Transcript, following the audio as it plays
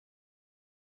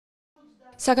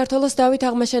საქართველოს დავით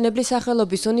აღმაშენებლის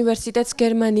სახელობის უნივერსიტეტს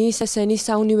გერმანიის ესენის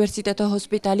საუნივერსიტეტო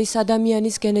ჰოსპიტალის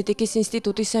ადამიანის გენეტიკის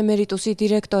ინსტიტუტის ემერიტუსი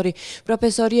დირექტორი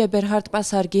პროფესორი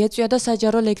პასარგი ეწვია და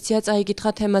საჯარო ლექცია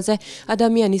წაიკითხა თემაზე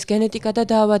ადამიანის გენეტიკა და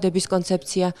დაავადების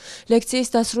კონცეფცია.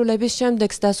 ლექციის დასრულების შემდეგ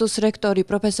sdasus რექტორი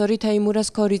პროფესორი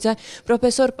ქორიძე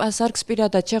პროფესორ პასარგს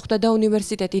პირადად შეხვდა და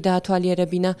უნივერსიტეტი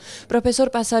დაათვალიერებინა. პროფესორ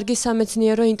პასარგის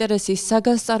სამეცნიერო ინტერესის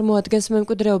საგანს წარმოადგენს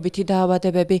მემკვიდრეობითი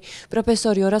დაავადებები.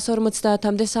 პროფესორი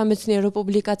 250 სამეცნიერო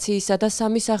პუბლიკაციისა და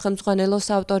 3 სახელმძღვანელოს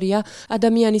ავტორია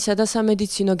ადამიანისა და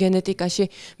სამედიცინო გენეტიკაში.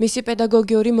 მისი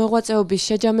პედაგოგიური მოღვაწეობის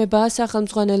შეჯამებაა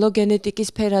სახელმძღვანელო გენეტიკის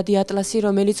ფერადი ატლასი,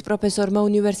 რომელიც პროფესორმა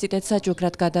უნივერსიტეტს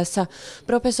საჩუქრად გადასცა.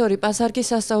 პროფესორი პასარგი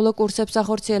სასწავლო კურსებს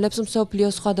ახორციელებს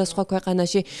მსოფლიოს სხვადასხვა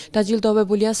ქვეყანაში.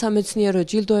 დაჯილდოვებულია სამეცნიერო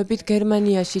ჯილდოებით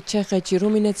გერმანიაში, ჩეხეთში,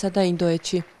 რუმინეთსა და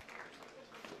ინდოეთში.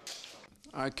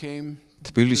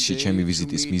 თბილისში ჩემი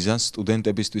ვიზიტის მიზანს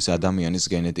სტუდენტებისთვის ადამიანის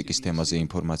გენეტიკის თემაზე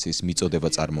ინფორმაციის მიწოდება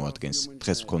წარმოადგენს.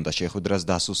 დღეს მქონდა შეხვედრა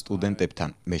sdasu სტუდენტებთან.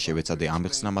 მე შევეცადე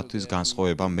ამეხსნა მათთვის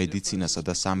განსხვავება მედიცინასა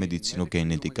და სამედიცინო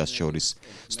გენეტიკას შორის.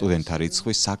 სტუდენტთა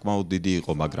რიცხვი საკმაოდ დიდი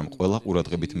იყო, მაგრამ ყველა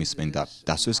ყურადღებით მისმენდა.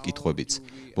 დასვეს კითხვებიც.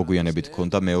 მოგვიანებით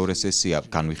მქონდა მეორე სესია,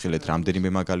 განვიხილეთ რამდენიმე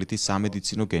მაგალითი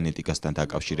სამედიცინო გენეტიკასთან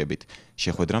დაკავშირებით.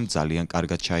 შეხვედრამ ძალიან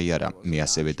კარგად ჩაიარა. მე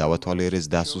ასევე დავათვალიერე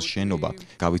sdasus შენობა,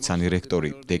 გავიცანი რექტორი,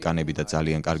 დეკანები და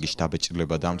ძალიან კარგი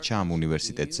შტაბ-ჭრილება დამრჩა ამ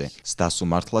უნივერსიტეტზე. sdasu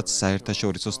მართლაც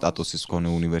საერთაშორისო სტატუსის მქონე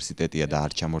უნივერსიტეტია და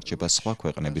არ ჩამორჩება სხვა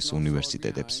ქვეყნების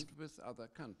უნივერსიტეტებს.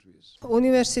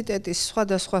 უნივერსიტეტის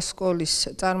სხვადასხვა სკოლის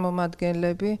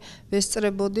წარმომადგენლები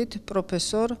ვესწრებოდით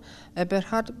პროფესორ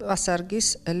პასარგის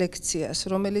ლექციას,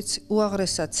 რომელიც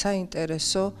უაღრესად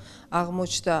საინტერესო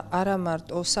აღმოჩნდა არა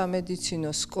მარტო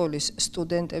სამედიცინო სკოლის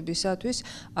სტუდენტებისათვის,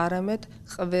 არამედ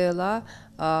ყველა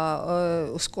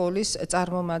სკოლის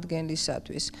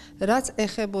წარმომადგენლისათვის, რაც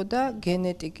ეხებოდა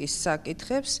გენეტიკის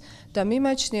საკითხებს და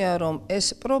მიმაჩნია, რომ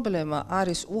ეს პრობლემა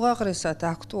არის უაღრესად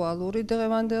აქტუალური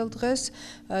დღევანდელ დღეს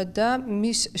და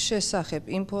მის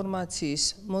შესახებ ინფორმაციის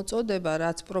მოწოდება,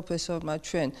 რაც პროფესორმა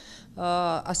ჩვენ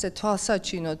ასე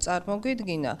თვალსაჩინოდ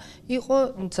წარმოგვიდგინა, იყო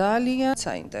ძალიან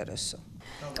საინტერესო.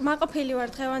 კმაყოფილი ვარ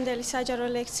დღევანდელი საჯარო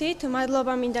ლექციით.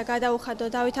 მადლობა მინდა გადაუხადო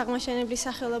დავით აღმაშენებლის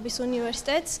სახელობის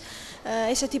უნივერსიტეტს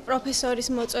ესეთი პროფესორის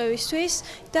მოწვევისთვის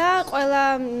და ყველა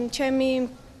ჩემი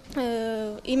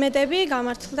იმედები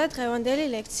გამართლდა დღევანდელი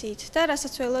ლექციით და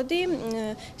რასაც ველოდი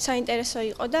საინტერესო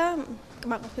იყო და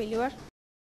კმაყოფილი ვარ.